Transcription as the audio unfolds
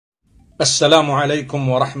السلام عليكم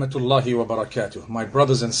ورحمة الله وبركاته. My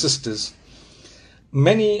brothers and sisters,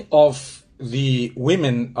 many of the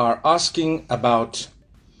women are asking about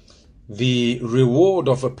the reward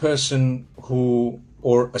of a person who,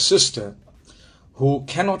 or a sister, who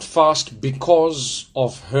cannot fast because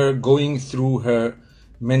of her going through her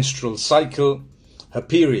menstrual cycle, her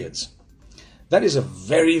periods. That is a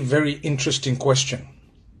very, very interesting question.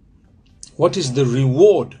 What is the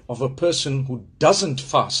reward of a person who doesn't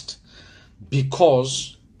fast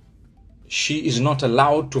because she is not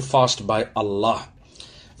allowed to fast by Allah?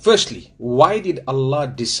 Firstly, why did Allah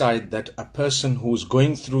decide that a person who is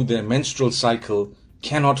going through their menstrual cycle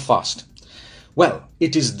cannot fast? Well,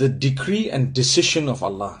 it is the decree and decision of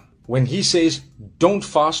Allah. When He says, don't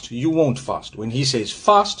fast, you won't fast. When He says,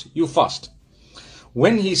 fast, you fast.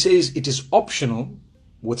 When He says it is optional,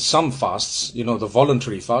 with some fasts, the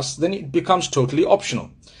voluntary fasts, then it becomes totally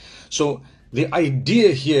optional. So the idea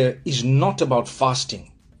here is not about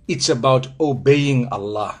fasting. It's about obeying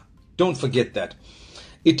Allah. Don't forget that.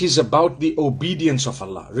 It is about the obedience of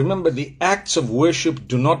Allah. Remember, the acts of worship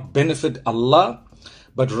do not benefit Allah,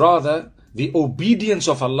 but rather the obedience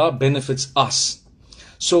of Allah benefits us.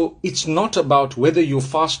 So it's not about whether you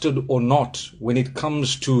fasted or not when it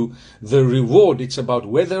comes to the reward. It's about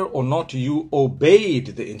whether or not you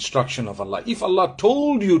obeyed the instruction of Allah. If Allah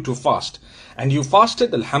told you to fast and you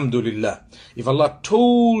fasted, alhamdulillah. If Allah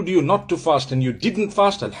told you not to fast and you didn't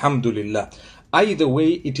fast, alhamdulillah. Either way,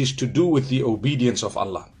 it is to do with the obedience of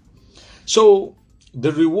Allah. So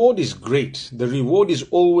the reward is great. The reward is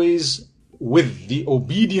always with the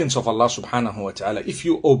obedience of Allah subhanahu wa ta'ala. If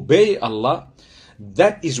you obey Allah,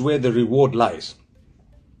 that is where the reward lies.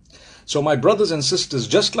 So my brothers and sisters,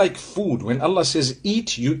 just like food, when Allah says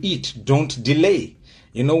eat, you eat, don't delay.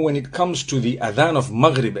 When it comes to the adhan of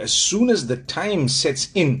Maghrib, as soon as the time sets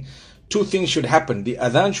in, two things should happen. The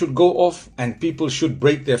adhan should go off and people should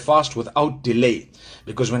break their fast without delay.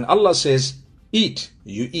 Because when Allah says eat,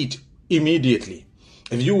 you eat immediately.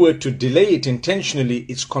 If you were to delay it intentionally,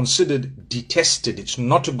 it's considered detested. It's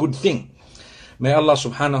not a good thing. May Allah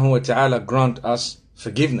subhanahu wa ta'ala grant us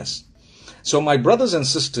forgiveness. So my brothers and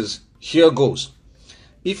sisters, here goes.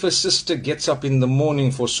 If a sister gets up in the morning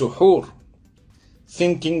for suhoor,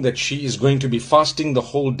 thinking that she is going to be fasting the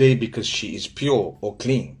whole day because she is pure or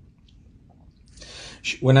clean.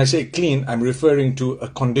 When I say clean, I'm referring to a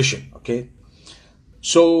condition, okay?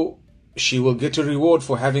 So she will get a reward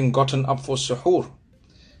for having gotten up for suhoor.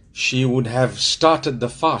 She would have started the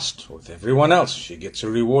fast with everyone else. She gets a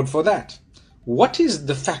reward for that. What is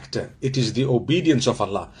the factor? It is the obedience of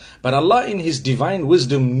Allah. But Allah in His divine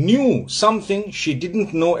wisdom knew something she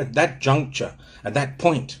didn't know at that juncture, at that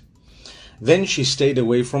point. Then she stayed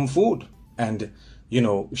away from food. And,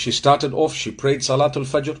 she started off, she prayed Salatul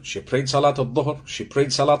Fajr, she prayed Salatul Dhuhr, she prayed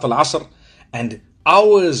Salatul Asr, and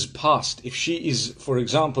hours passed. If she is, for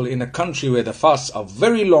example, in a country where the fasts are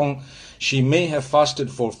very long, she may have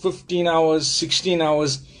fasted for 15 hours, 16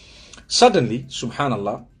 hours. Suddenly,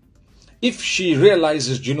 subhanallah, if she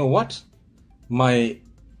realizes, you know what? My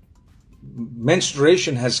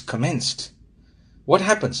menstruation has commenced. What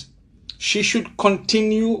happens? She should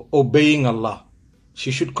continue obeying Allah.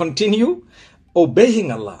 She should continue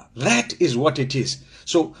obeying Allah. That is what it is.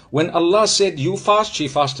 So when Allah said you fast, she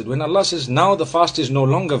fasted. When Allah says now the fast is no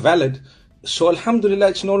longer valid, so alhamdulillah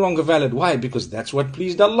it's no longer valid. Why? Because that's what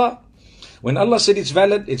pleased Allah. When Allah said it's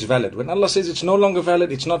valid, it's valid. When Allah says it's no longer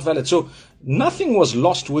valid, it's not valid. So nothing was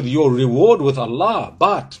lost with your reward with Allah.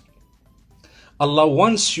 But Allah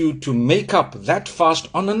wants you to make up that fast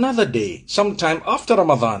on another day, sometime after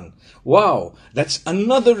Ramadan. Wow, that's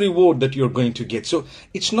another reward that you're going to get. So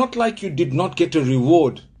it's not like you did not get a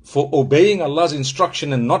reward for obeying Allah's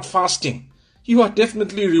instruction and not fasting. You are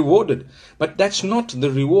definitely rewarded. But that's not the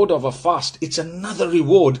reward of a fast. It's another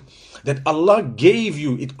reward that Allah gave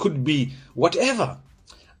you. It could be whatever.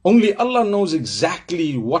 Only Allah knows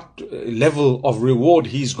exactly what level of reward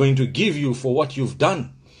He's going to give you for what you've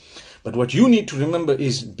done. But what you need to remember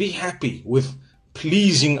is be happy with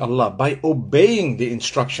pleasing Allah by obeying the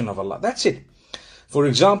instruction of Allah. That's it. For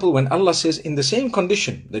example, when Allah says in the same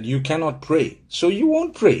condition that you cannot pray, so you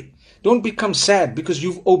won't pray. Don't become sad because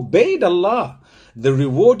you've obeyed Allah. The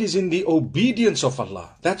reward is in the obedience of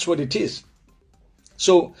Allah. That's what it is.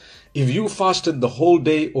 So if you fasted the whole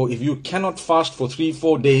day, or if you cannot fast for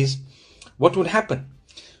 3-4 days, what would happen?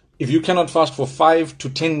 If you cannot fast for 5 to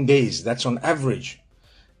 10 days, that's on average.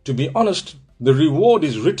 To be honest, the reward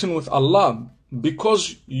is written with Allah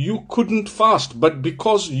because you couldn't fast, but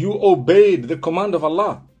because you obeyed the command of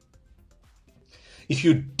Allah. If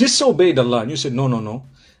you disobeyed Allah and you said, no,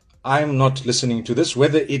 I'm not listening to this,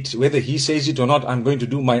 whether he says it or not, I'm going to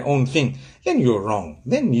do my own thing, then you're wrong.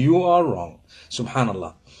 Then you are wrong.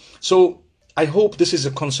 Subhanallah. So I hope this is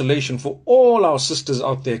a consolation for all our sisters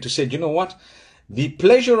out there to say, you know what? The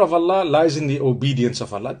pleasure of Allah lies in the obedience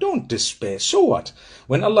of Allah. Don't despair. So what?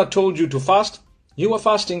 When Allah told you to fast, you were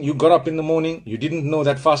fasting. You got up in the morning. You didn't know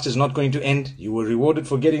that fast is not going to end. You were rewarded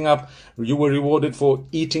for getting up. You were rewarded for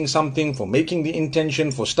eating something, for making the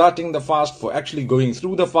intention, for starting the fast, for actually going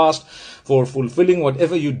through the fast, for fulfilling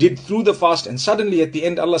whatever you did through the fast. And suddenly at the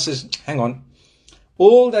end, Allah says, hang on.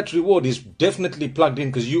 All that reward is definitely plugged in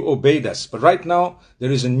because you obeyed us. But right now,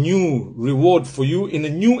 there is a new reward for you in a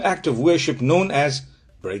new act of worship known as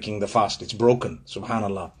breaking the fast. It's broken.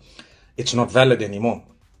 Subhanallah. It's not valid anymore.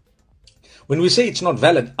 When we say it's not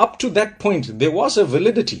valid, up to that point, there was a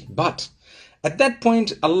validity. But at that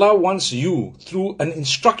point, Allah wants you through an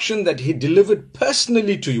instruction that He delivered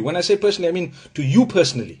personally to you. When I say personally, I mean to you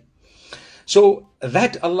personally. So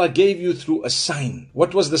that Allah gave you through a sign.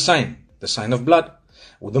 What was the sign? The sign of blood.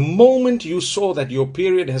 The moment you saw that your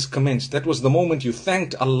period has commenced, that was the moment you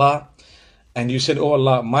thanked Allah and you said, oh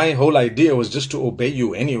Allah, my whole idea was just to obey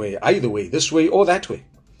you anyway, either way, this way or that way.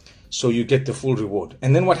 So you get the full reward.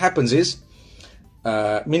 And then what happens is,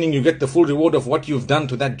 meaning you get the full reward of what you've done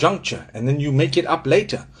to that juncture, and then you make it up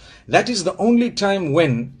later. That is the only time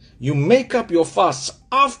when you make up your fasts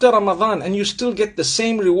after Ramadan and you still get the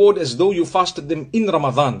same reward as though you fasted them in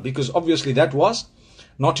Ramadan, because obviously that was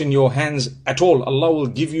not in your hands at all. Allah will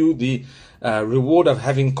give you the reward of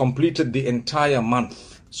having completed the entire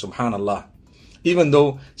month. Subhanallah. Even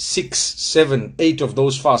though 6, 7, 8 of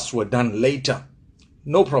those fasts were done later.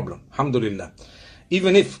 No problem. Alhamdulillah.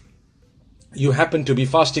 Even if you happen to be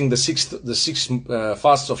fasting the six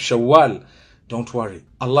fasts of Shawwal, don't worry.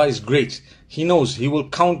 Allah is great. He knows. He will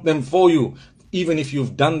count them for you. Even if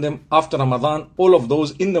you've done them after Ramadan, all of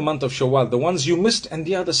those in the month of Shawwal, the ones you missed and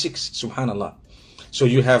the other 6. Subhanallah. So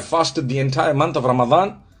you have fasted the entire month of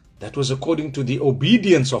Ramadan. That was according to the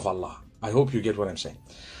obedience of Allah. I hope you get what I'm saying.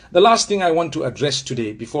 The last thing I want to address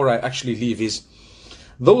today before I actually leave is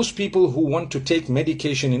those people who want to take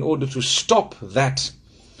medication in order to stop that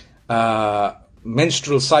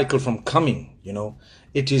menstrual cycle from coming. You know,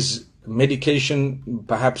 it is medication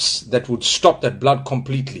perhaps that would stop that blood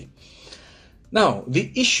completely. Now, the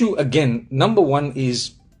issue again, number one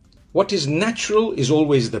is what is natural is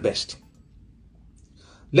always the best.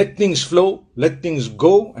 Let things flow, let things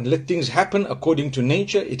go, and let things happen according to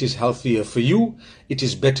nature. It is healthier for you. It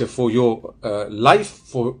is better for your life.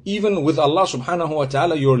 For even with Allah subhanahu wa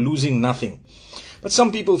ta'ala, you're losing nothing. But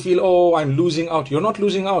some people feel, oh, I'm losing out. You're not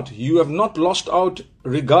losing out. You have not lost out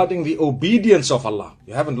regarding the obedience of Allah.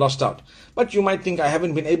 You haven't lost out. But you might think, I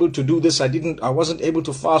haven't been able to do this. I wasn't able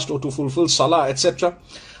to fast or to fulfill salah, etc.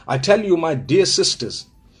 I tell you, my dear sisters,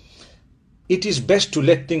 it is best to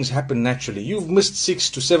let things happen naturally. You've missed 6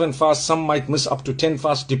 to 7 fasts. Some might miss up to 10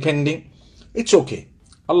 fasts, depending. It's okay.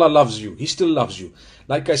 Allah loves you. He still loves you.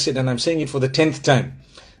 Like I said, and I'm saying it for the 10th time,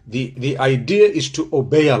 the idea is to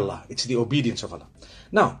obey Allah. It's the obedience of Allah.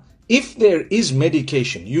 Now, if there is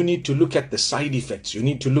medication, you need to look at the side effects. You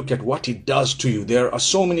need to look at what it does to you. There are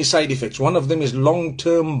so many side effects. One of them is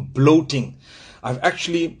long-term bloating. I've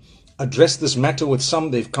actually addressed this matter with some.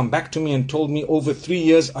 They've come back to me and told me over 3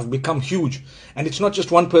 years I've become huge. And it's not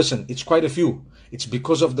just one person, it's quite a few. It's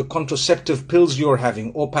because of the contraceptive pills you're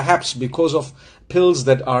having, or perhaps because of pills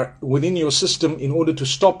that are within your system in order to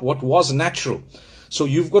stop what was natural. So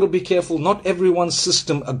you've got to be careful. Not everyone's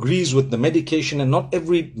system agrees with the medication, and not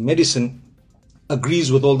every medicine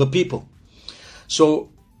agrees with all the people. So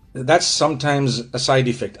that's sometimes a side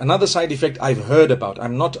effect. Another side effect I've heard about,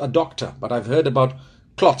 I'm not a doctor, but I've heard about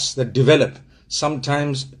clots that develop,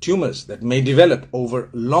 sometimes tumors that may develop over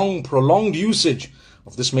long, prolonged usage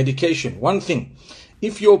of this medication. One thing,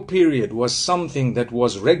 if your period was something that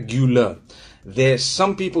was regular, there's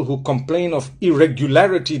some people who complain of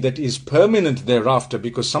irregularity that is permanent thereafter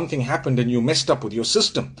because something happened and you messed up with your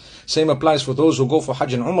system. Same applies for those who go for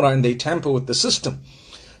Hajj and Umrah and they tamper with the system.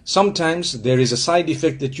 Sometimes there is a side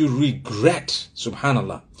effect that you regret,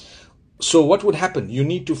 subhanallah. So what would happen? You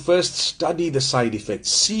need to first study the side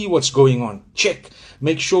effects, see what's going on, check,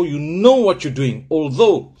 make sure you know what you're doing.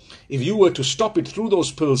 Although, if you were to stop it through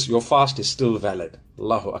those pills, your fast is still valid.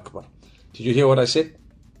 Allahu Akbar. Did you hear what I said?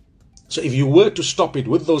 So if you were to stop it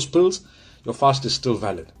with those pills, your fast is still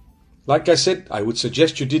valid. Like I said, I would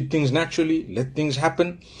suggest you did things naturally, let things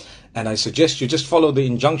happen. And I suggest you just follow the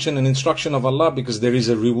injunction and instruction of Allah, because there is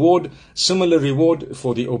a reward, similar reward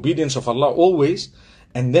for the obedience of Allah always.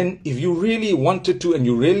 And then if you really wanted to and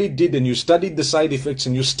you really did and you studied the side effects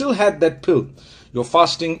and you still had that pill, your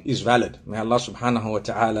fasting is valid. May Allah subhanahu wa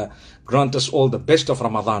ta'ala grant us all the best of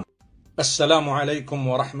Ramadan. السلام عليكم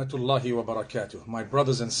ورحمة الله وبركاته. My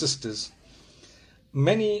brothers and sisters,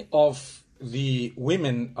 many of the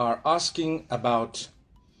women are asking about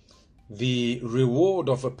the reward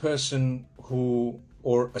of a person who,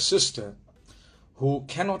 or a sister, who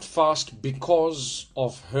cannot fast because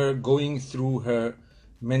of her going through her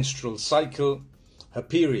menstrual cycle, her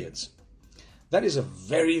periods. That is a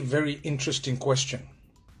very, very interesting question.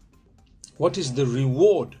 What is the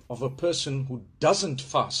reward of a person who doesn't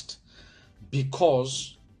fast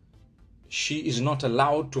because she is not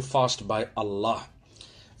allowed to fast by Allah?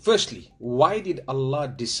 Firstly, why did Allah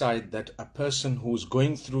decide that a person who is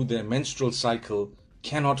going through their menstrual cycle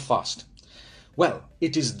cannot fast? Well,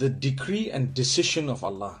 it is the decree and decision of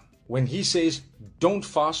Allah. When He says, don't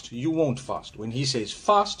fast, you won't fast. When He says,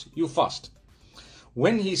 fast, you fast.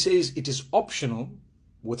 When He says it is optional,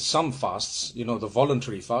 with some fasts, the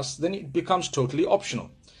voluntary fasts, then it becomes totally optional.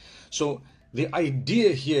 So the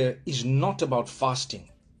idea here is not about fasting.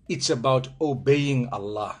 It's about obeying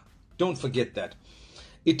Allah. Don't forget that.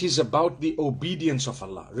 It is about the obedience of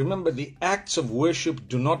Allah. Remember, the acts of worship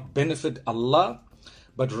do not benefit Allah,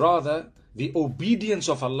 but rather the obedience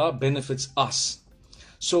of Allah benefits us.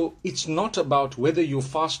 So it's not about whether you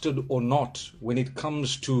fasted or not when it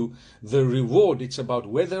comes to the reward. It's about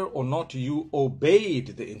whether or not you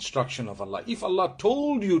obeyed the instruction of Allah. If Allah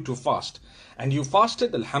told you to fast and you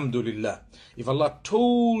fasted, alhamdulillah. If Allah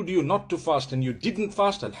told you not to fast and you didn't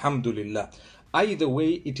fast, alhamdulillah. Either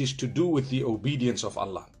way, it is to do with the obedience of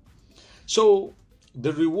Allah. So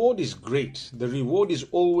the reward is great. The reward is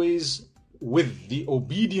always with the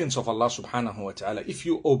obedience of Allah subhanahu wa ta'ala. If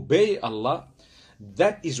you obey Allah,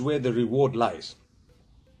 that is where the reward lies.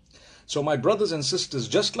 So my brothers and sisters,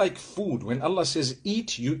 just like food, when Allah says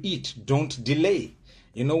eat, you eat, don't delay.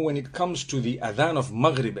 When it comes to the adhan of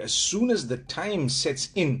Maghrib, as soon as the time sets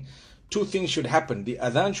in, two things should happen. The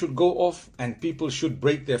adhan should go off and people should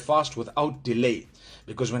break their fast without delay.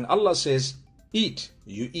 Because when Allah says eat,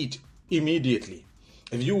 you eat immediately.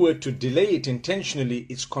 If you were to delay it intentionally,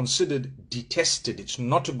 it's considered detested. It's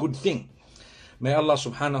not a good thing. May Allah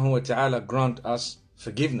subhanahu wa ta'ala grant us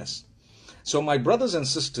forgiveness. So my brothers and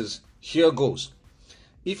sisters, here goes.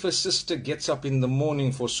 If a sister gets up in the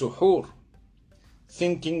morning for suhoor,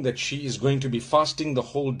 thinking that she is going to be fasting the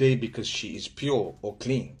whole day because she is pure or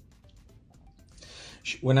clean.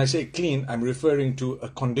 When I say clean, I'm referring to a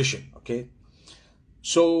condition, okay?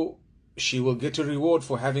 So she will get a reward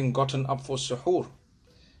for having gotten up for suhoor.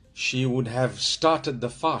 She would have started the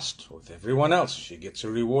fast with everyone else. She gets a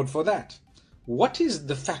reward for that. What is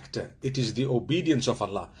the factor? It is the obedience of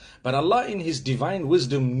Allah. But Allah in His divine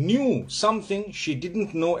wisdom knew something she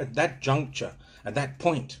didn't know at that juncture, at that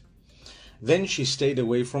point. Then she stayed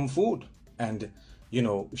away from food. And,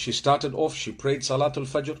 she started off, she prayed Salatul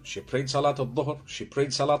Fajr, she prayed Salatul Dhuhr, she prayed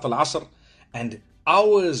Salatul Asr, and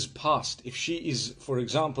hours passed. If she is, for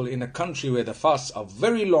example, in a country where the fasts are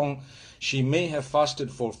very long, she may have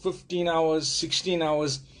fasted for 15 hours, 16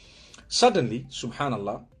 hours. Suddenly,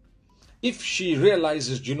 subhanallah, if she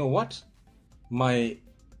realizes, you know what? My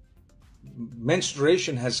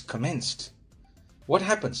menstruation has commenced. What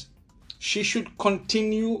happens? She should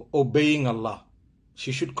continue obeying Allah.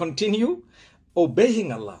 She should continue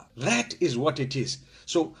obeying Allah. That is what it is.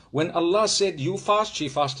 So when Allah said you fast, she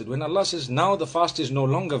fasted. When Allah says now the fast is no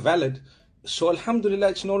longer valid, so alhamdulillah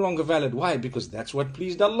it's no longer valid. Why? Because that's what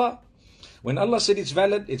pleased Allah. When Allah said it's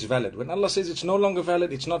valid, it's valid. When Allah says it's no longer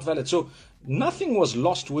valid, it's not valid. So nothing was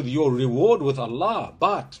lost with your reward with Allah,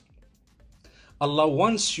 but Allah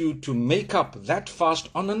wants you to make up that fast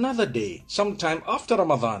on another day, sometime after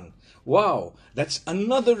Ramadan. Wow, that's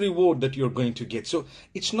another reward that you're going to get. So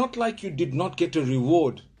it's not like you did not get a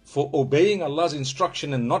reward for obeying Allah's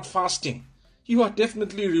instruction and not fasting. You are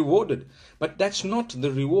definitely rewarded. But that's not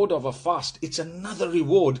the reward of a fast. It's another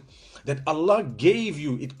reward that Allah gave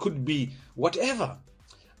you. It could be whatever.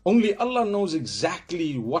 Only Allah knows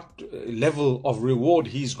exactly what level of reward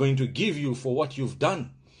He's going to give you for what you've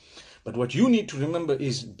done. But what you need to remember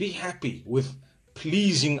is be happy with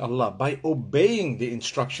pleasing Allah by obeying the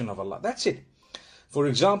instruction of Allah. That's it. For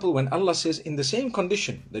example, when Allah says in the same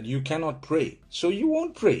condition that you cannot pray, so you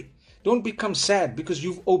won't pray. Don't become sad because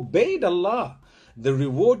you've obeyed Allah. The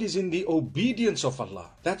reward is in the obedience of Allah.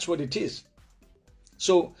 That's what it is.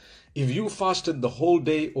 So if you fasted the whole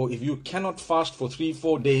day, or if you cannot fast for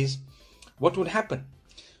 3-4 days, what would happen?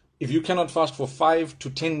 If you cannot fast for 5 to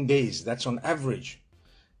 10 days, that's on average.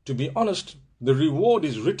 To be honest, the reward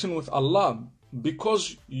is written with Allah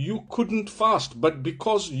because you couldn't fast, but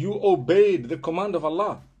because you obeyed the command of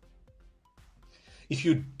Allah. If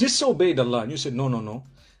you disobeyed Allah and you said, no, no, no,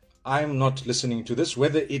 I'm not listening to this,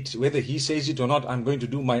 whether he says it or not, I'm going to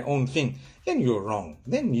do my own thing, then you're wrong.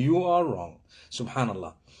 Then you are wrong.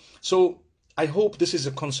 Subhanallah. So I hope this is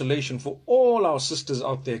a consolation for all our sisters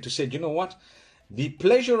out there to say, you know what? The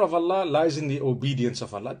pleasure of Allah lies in the obedience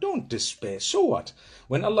of Allah. Don't despair. So what?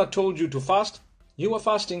 When Allah told you to fast, you were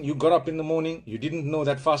fasting. You got up in the morning. You didn't know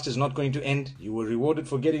that fast is not going to end. You were rewarded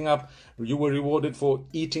for getting up. You were rewarded for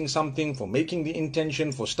eating something, for making the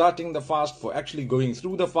intention, for starting the fast, for actually going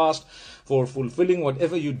through the fast, for fulfilling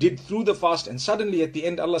whatever you did through the fast. And suddenly at the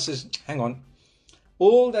end, Allah says, hang on.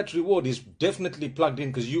 All that reward is definitely plugged in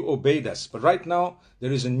because you obeyed us. But right now,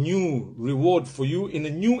 there is a new reward for you in a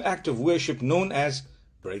new act of worship known as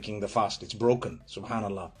breaking the fast. It's broken.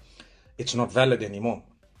 Subhanallah. It's not valid anymore.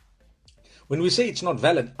 When we say it's not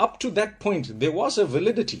valid, up to that point, there was a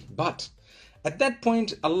validity. But at that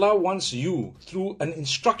point, Allah wants you through an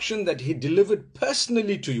instruction that He delivered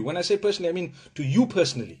personally to you. When I say personally, I mean to you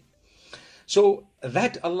personally. So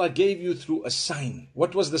that Allah gave you through a sign.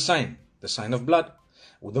 What was the sign? The sign of blood.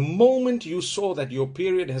 The moment you saw that your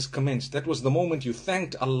period has commenced, that was the moment you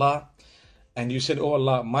thanked Allah and you said, oh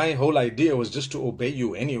Allah, my whole idea was just to obey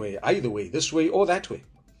you anyway, either way, this way or that way.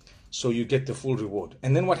 So you get the full reward.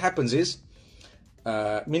 And then what happens is,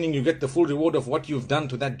 meaning you get the full reward of what you've done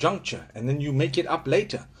to that juncture, and then you make it up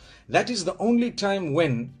later. That is the only time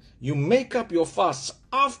when you make up your fasts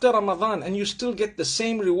after Ramadan and you still get the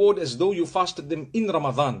same reward as though you fasted them in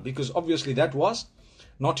Ramadan, because obviously that was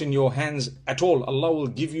not in your hands at all. Allah will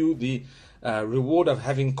give you the reward of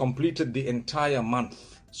having completed the entire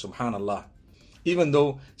month. Subhanallah. Even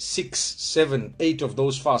though 6, 7, 8 of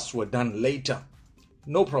those fasts were done later.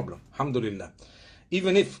 No problem. Alhamdulillah.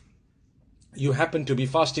 Even if you happen to be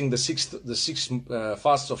fasting the six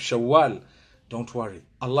fasts of Shawwal, don't worry.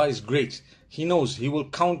 Allah is great. He knows. He will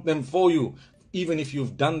count them for you. Even if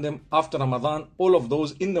you've done them after Ramadan, all of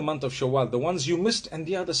those in the month of Shawwal. The ones you missed and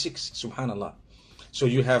the other 6. Subhanallah. So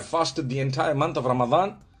you have fasted the entire month of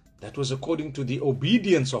Ramadan. That was according to the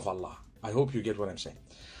obedience of Allah. I hope you get what I'm saying.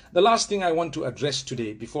 The last thing I want to address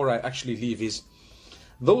today before I actually leave is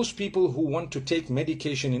those people who want to take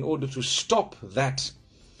medication in order to stop that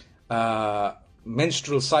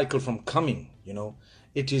menstrual cycle from coming. You know,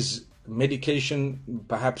 it is medication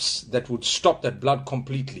perhaps that would stop that blood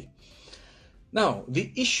completely. Now,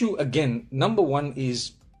 the issue again, number one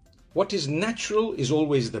is what is natural is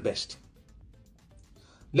always the best.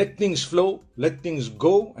 Let things flow, let things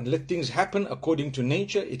go, and let things happen according to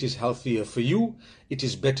nature. It is healthier for you. It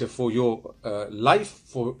is better for your life.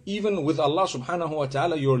 For even with Allah subhanahu wa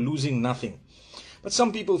ta'ala, you're losing nothing. But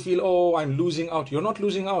some people feel, oh, I'm losing out. You're not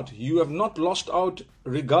losing out. You have not lost out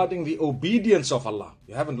regarding the obedience of Allah.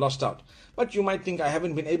 You haven't lost out. But you might think, I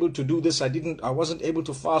haven't been able to do this. I wasn't able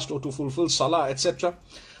to fast or to fulfill salah, etc.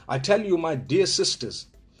 I tell you, my dear sisters,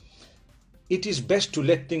 it is best to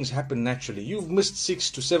let things happen naturally. You've missed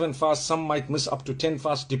 6 to 7 fasts. Some might miss up to 10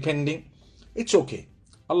 fasts, depending. It's okay.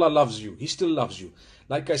 Allah loves you. He still loves you.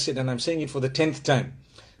 Like I said, and I'm saying it for the 10th time,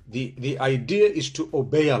 the idea is to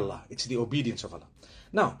obey Allah. It's the obedience of Allah.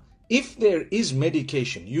 Now, if there is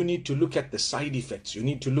medication, you need to look at the side effects. You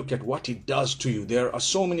need to look at what it does to you. There are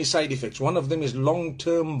so many side effects. One of them is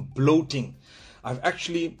long-term bloating. I've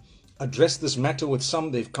actually addressed this matter with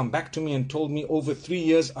some. They've come back to me and told me over 3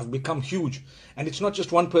 years I've become huge. And it's not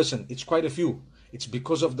just one person, it's quite a few. It's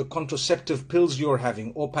because of the contraceptive pills you're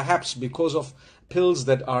having, or perhaps because of pills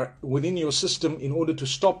that are within your system in order to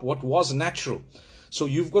stop what was natural. So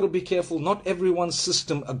you've got to be careful. Not everyone's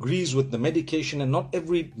system agrees with the medication, and not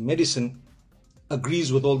every medicine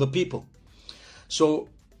agrees with all the people. So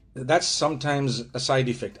that's sometimes a side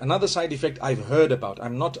effect. Another side effect I've heard about,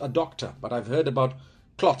 I'm not a doctor, but I've heard about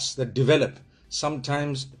clots that develop,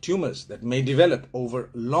 sometimes tumors that may develop over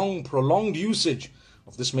long, prolonged usage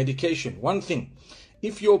of this medication. One thing,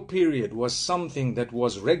 if your period was something that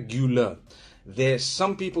was regular, there's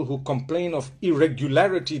some people who complain of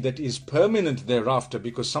irregularity that is permanent thereafter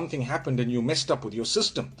because something happened and you messed up with your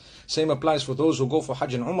system. Same applies for those who go for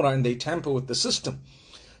Hajj and Umrah and they tamper with the system.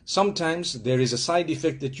 Sometimes there is a side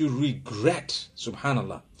effect that you regret,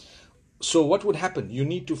 subhanallah. So what would happen? You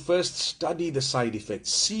need to first study the side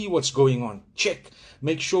effects, see what's going on, check,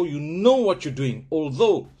 make sure you know what you're doing.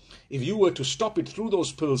 Although, if you were to stop it through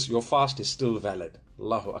those pills, your fast is still valid.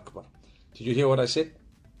 Allahu Akbar. Did you hear what I said?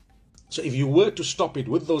 So if you were to stop it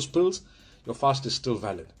with those pills, your fast is still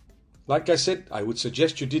valid. Like I said, I would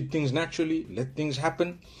suggest you did things naturally, let things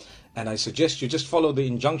happen. And I suggest you just follow the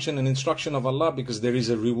injunction and instruction of Allah, because there is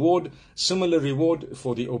a reward, similar reward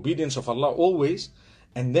for the obedience of Allah always.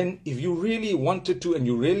 And then if you really wanted to and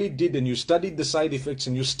you really did and you studied the side effects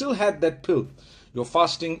and you still had that pill, your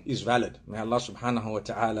fasting is valid. May Allah subhanahu wa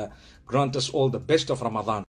ta'ala grant us all the best of Ramadan.